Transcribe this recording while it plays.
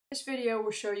This video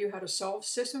will show you how to solve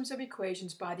systems of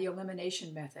equations by the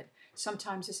elimination method.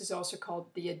 Sometimes this is also called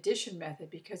the addition method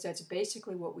because that's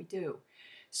basically what we do.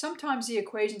 Sometimes the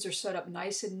equations are set up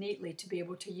nice and neatly to be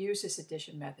able to use this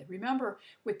addition method. Remember,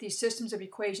 with these systems of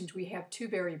equations, we have two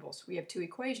variables. We have two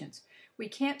equations. We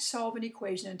can't solve an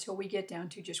equation until we get down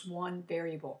to just one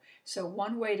variable. So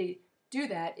one way to do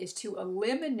that is to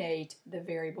eliminate the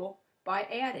variable by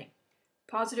adding.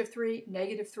 Positive 3,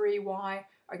 negative 3y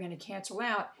are going to cancel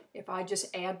out if I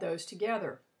just add those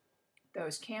together.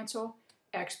 Those cancel.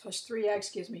 X plus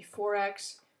 3x gives me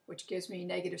 4x, which gives me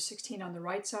negative 16 on the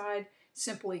right side.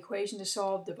 Simple equation to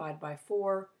solve, divide by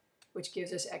 4, which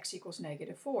gives us x equals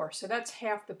negative 4. So that's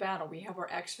half the battle. We have our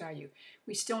x value.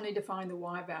 We still need to find the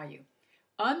y value.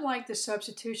 Unlike the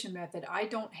substitution method, I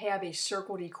don't have a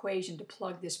circled equation to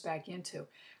plug this back into.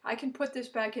 I can put this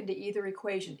back into either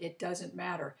equation. It doesn't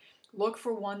matter. Look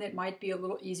for one that might be a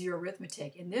little easier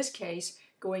arithmetic. In this case,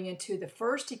 going into the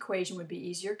first equation would be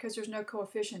easier because there's no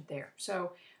coefficient there.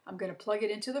 So I'm going to plug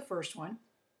it into the first one.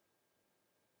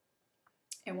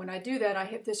 And when I do that, I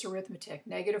have this arithmetic.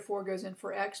 Negative 4 goes in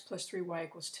for x plus 3y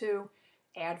equals 2.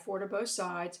 Add 4 to both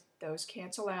sides. Those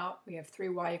cancel out. We have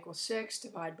 3y equals 6.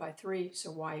 Divide by 3,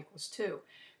 so y equals 2.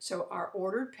 So our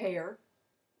ordered pair,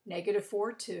 negative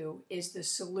 4, 2, is the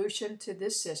solution to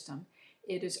this system.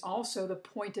 It is also the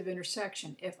point of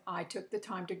intersection. If I took the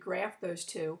time to graph those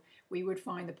two, we would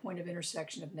find the point of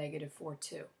intersection of negative 4,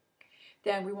 2.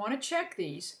 Then we want to check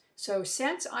these. So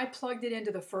since I plugged it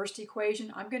into the first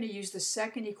equation, I'm going to use the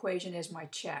second equation as my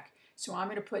check. So I'm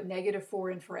going to put negative 4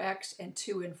 in for x and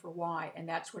 2 in for y, and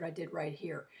that's what I did right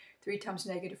here. 3 times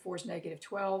negative 4 is negative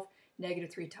 12.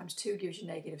 Negative 3 times 2 gives you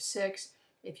negative 6.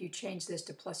 If you change this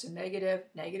to plus and negative,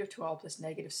 negative 12 plus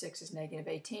negative 6 is negative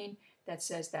 18. That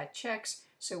says that checks,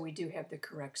 so we do have the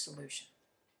correct solution.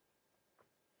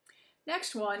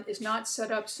 Next one is not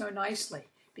set up so nicely,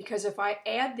 because if I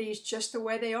add these just the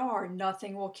way they are,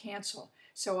 nothing will cancel.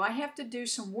 So I have to do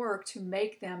some work to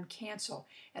make them cancel.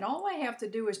 And all I have to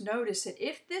do is notice that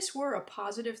if this were a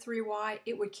positive 3y,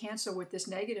 it would cancel with this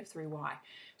negative 3y.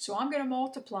 So I'm going to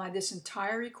multiply this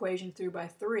entire equation through by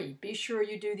 3. Be sure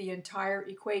you do the entire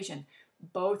equation,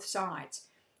 both sides,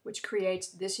 which creates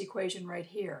this equation right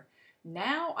here.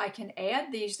 Now I can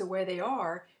add these the way they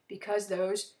are because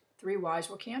those 3y's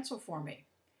will cancel for me.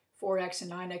 4x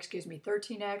and 9x gives me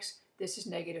 13x. This is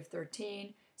negative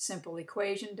 13. Simple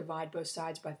equation, divide both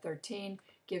sides by 13,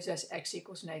 gives us x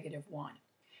equals negative 1.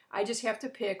 I just have to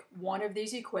pick one of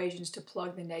these equations to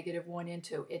plug the negative 1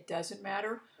 into. It doesn't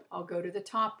matter. I'll go to the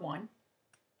top one.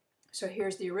 So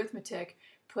here's the arithmetic.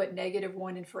 Put negative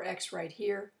 1 in for x right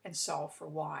here and solve for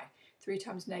y. 3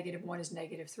 times negative 1 is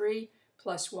negative 3,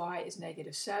 plus y is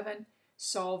negative 7.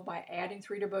 Solve by adding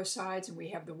 3 to both sides, and we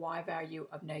have the y value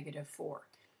of negative 4.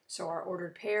 So our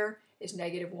ordered pair is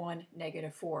negative 1,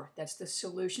 negative 4. That's the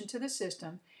solution to the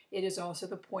system. It is also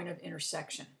the point of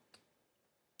intersection.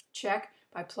 Check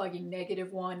by plugging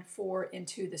negative 1, 4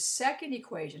 into the second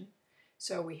equation.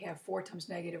 So we have 4 times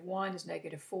negative 1 is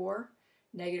negative 4.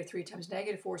 Negative 3 times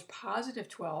negative 4 is positive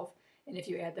 12. And if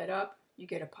you add that up, you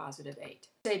get a positive 8.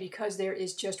 Say because there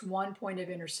is just one point of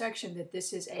intersection that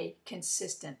this is a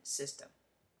consistent system.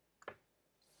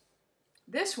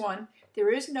 This one,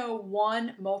 there is no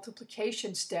one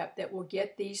multiplication step that will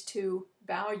get these two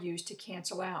values to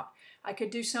cancel out. I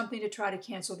could do something to try to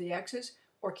cancel the x's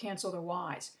or cancel the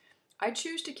y's. I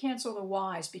choose to cancel the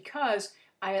y's because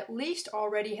I at least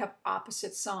already have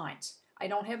opposite signs. I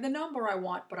don't have the number I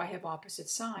want, but I have opposite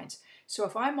signs. So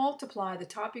if I multiply the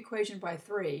top equation by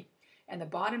 3 and the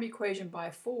bottom equation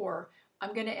by 4,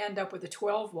 I'm going to end up with a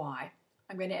 12y.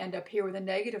 I'm going to end up here with a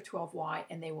negative 12y,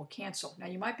 and they will cancel. Now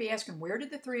you might be asking, where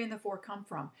did the 3 and the 4 come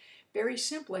from? Very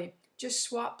simply, just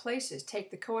swap places.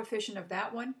 Take the coefficient of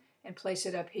that one and place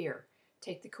it up here.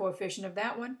 Take the coefficient of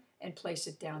that one and place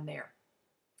it down there.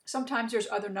 Sometimes there's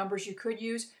other numbers you could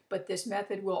use, but this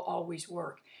method will always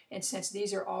work. And since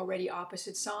these are already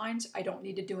opposite signs, I don't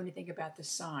need to do anything about the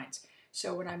signs.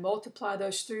 So when I multiply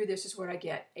those through, this is what I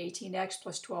get. 18x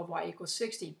plus 12y equals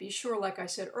 60. Be sure, like I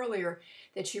said earlier,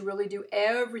 that you really do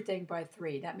everything by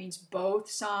 3. That means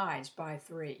both sides by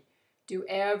 3. Do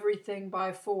everything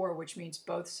by 4, which means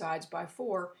both sides by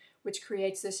 4, which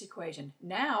creates this equation.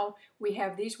 Now we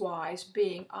have these y's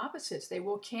being opposites. They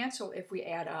will cancel if we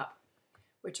add up,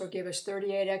 which will give us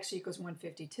 38x equals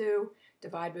 152.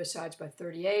 Divide both sides by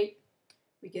 38.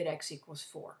 We get x equals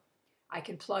 4. I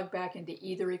can plug back into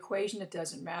either equation. It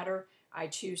doesn't matter. I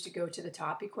choose to go to the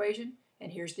top equation,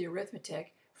 and here's the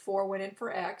arithmetic. 4 went in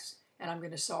for x, and I'm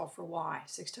going to solve for y.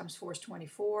 6 times 4 is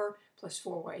 24, plus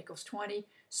 4y equals 20.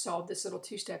 Solve this little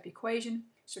two-step equation.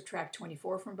 Subtract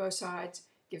 24 from both sides.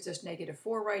 gives us negative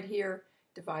 4 right here.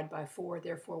 Divide by 4,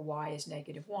 therefore y is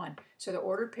negative 1. So the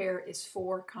ordered pair is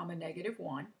 4 comma negative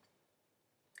 1.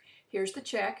 Here's the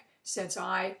check. Since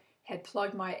I had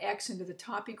plugged my x into the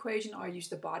top equation, I'll use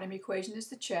the bottom equation as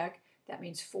the check. That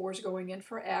means 4 is going in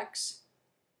for x,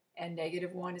 and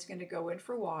negative 1 is going to go in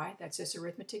for y. That's this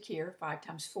arithmetic here. 5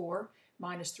 times 4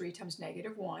 minus 3 times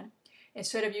negative 1.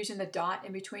 Instead of using the dot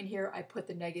in between here, I put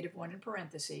the negative 1 in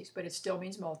parentheses, but it still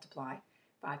means multiply.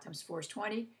 5 times 4 is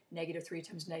 20. Negative 3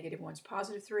 times negative 1 is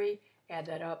positive 3. Add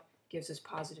that up, gives us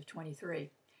positive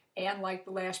 23. And like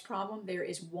the last problem, there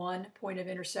is one point of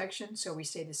intersection, so we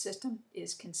say the system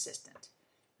is consistent.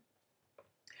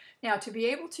 Now, to be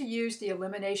able to use the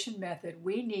elimination method,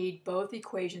 we need both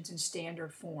equations in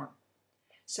standard form.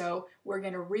 So we're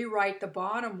going to rewrite the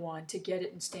bottom one to get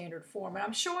it in standard form. And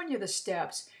I'm showing you the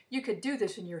steps. You could do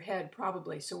this in your head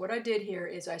probably. So what I did here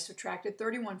is I subtracted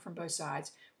 31 from both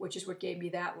sides, which is what gave me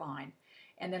that line.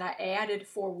 And then I added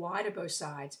 4y to both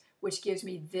sides, which gives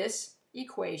me this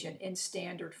equation in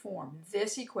standard form.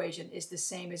 This equation is the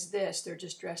same as this. They're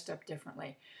just dressed up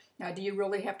differently. Now, do you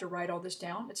really have to write all this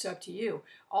down? It's up to you.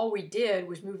 All we did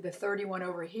was move the 31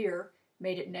 over here,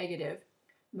 made it negative,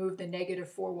 moved the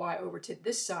negative 4y over to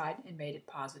this side, and made it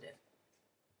positive.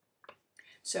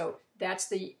 So that's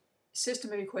the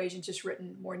system of equations just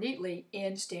written more neatly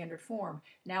in standard form.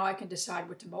 Now I can decide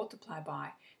what to multiply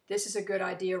by. This is a good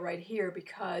idea right here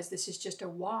because this is just a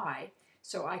y.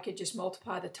 So I could just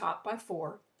multiply the top by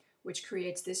 4, which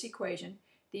creates this equation.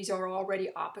 These are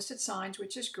already opposite signs,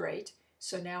 which is great.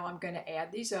 So now I'm going to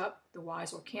add these up. The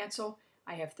y's will cancel.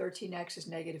 I have 13x is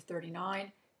negative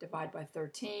 39. Divide by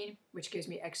 13, which gives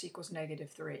me x equals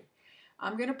negative 3.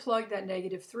 I'm going to plug that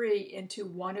negative 3 into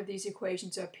one of these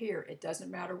equations up here. It doesn't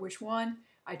matter which one.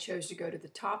 I chose to go to the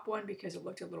top one because it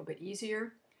looked a little bit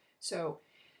easier. So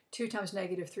 2 times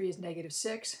negative 3 is negative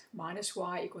 6, minus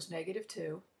y equals negative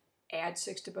 2. Add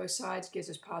 6 to both sides gives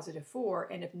us positive 4.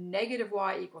 And if negative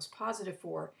y equals positive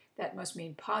 4, that must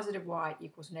mean positive y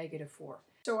equals negative 4.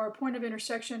 So our point of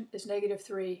intersection is negative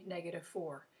 3, negative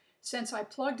 4. Since I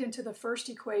plugged into the first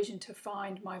equation to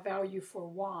find my value for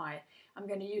y, I'm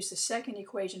going to use the second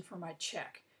equation for my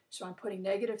check. So I'm putting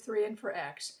negative 3 in for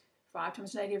x. 5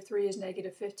 times negative 3 is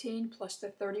negative 15 plus the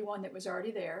 31 that was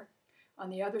already there. On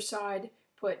the other side,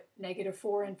 put negative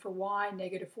 4 in for y.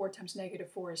 Negative 4 times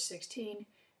negative 4 is 16.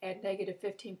 Add negative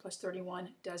 15 plus 31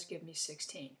 does give me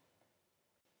 16.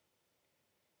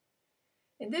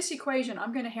 In this equation,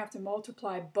 I'm going to have to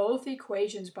multiply both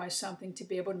equations by something to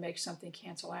be able to make something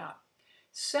cancel out.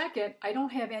 Second, I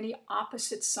don't have any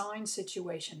opposite sign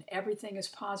situation. Everything is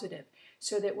positive.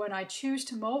 So that when I choose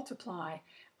to multiply,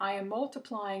 I am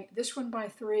multiplying this one by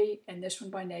 3 and this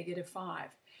one by negative 5.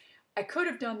 I could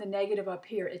have done the negative up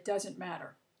here. It doesn't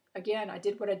matter. Again, I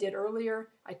did what I did earlier.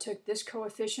 I took this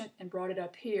coefficient and brought it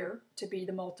up here to be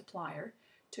the multiplier.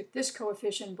 Took this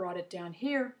coefficient and brought it down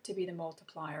here to be the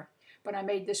multiplier. But I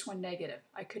made this one negative.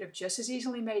 I could have just as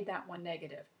easily made that one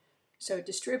negative. So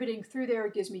distributing through there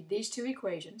gives me these two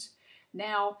equations.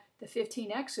 Now the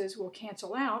 15x's will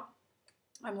cancel out.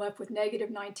 I'm left with negative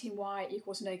 19y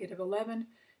equals negative 11.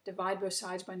 Divide both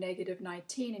sides by negative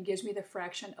 19 and gives me the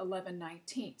fraction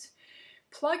 11/19.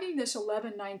 Plugging this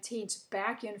 11/19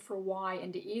 back in for y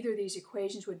into either of these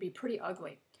equations would be pretty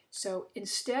ugly. So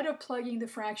instead of plugging the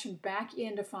fraction back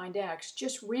in to find x,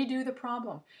 just redo the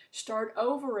problem. Start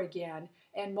over again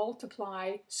and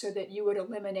multiply so that you would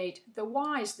eliminate the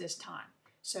y's this time.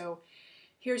 So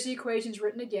here's the equations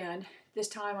written again. This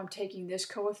time I'm taking this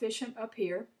coefficient up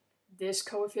here, this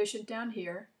coefficient down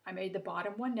here. I made the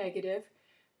bottom one negative,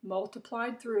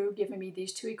 multiplied through, giving me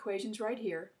these two equations right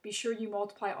here. Be sure you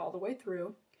multiply all the way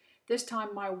through. This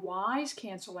time my y's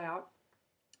cancel out.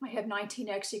 I have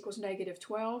 19x equals negative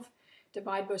 12.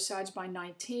 Divide both sides by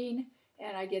 19,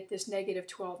 and I get this negative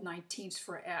 12/19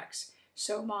 for x.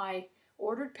 So my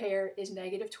ordered pair is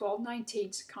negative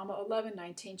 12/19, comma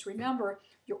 11/19. Remember,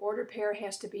 your ordered pair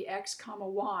has to be x, comma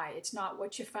y. It's not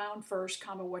what you found first,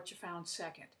 comma what you found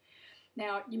second.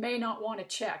 Now, you may not want to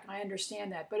check. I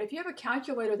understand that. But if you have a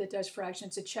calculator that does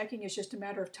fractions, the checking is just a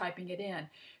matter of typing it in.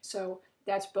 So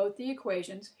that's both the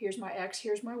equations. Here's my x,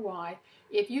 here's my y.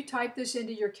 If you type this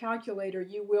into your calculator,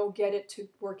 you will get it to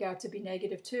work out to be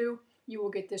negative 2. You will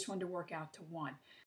get this one to work out to 1.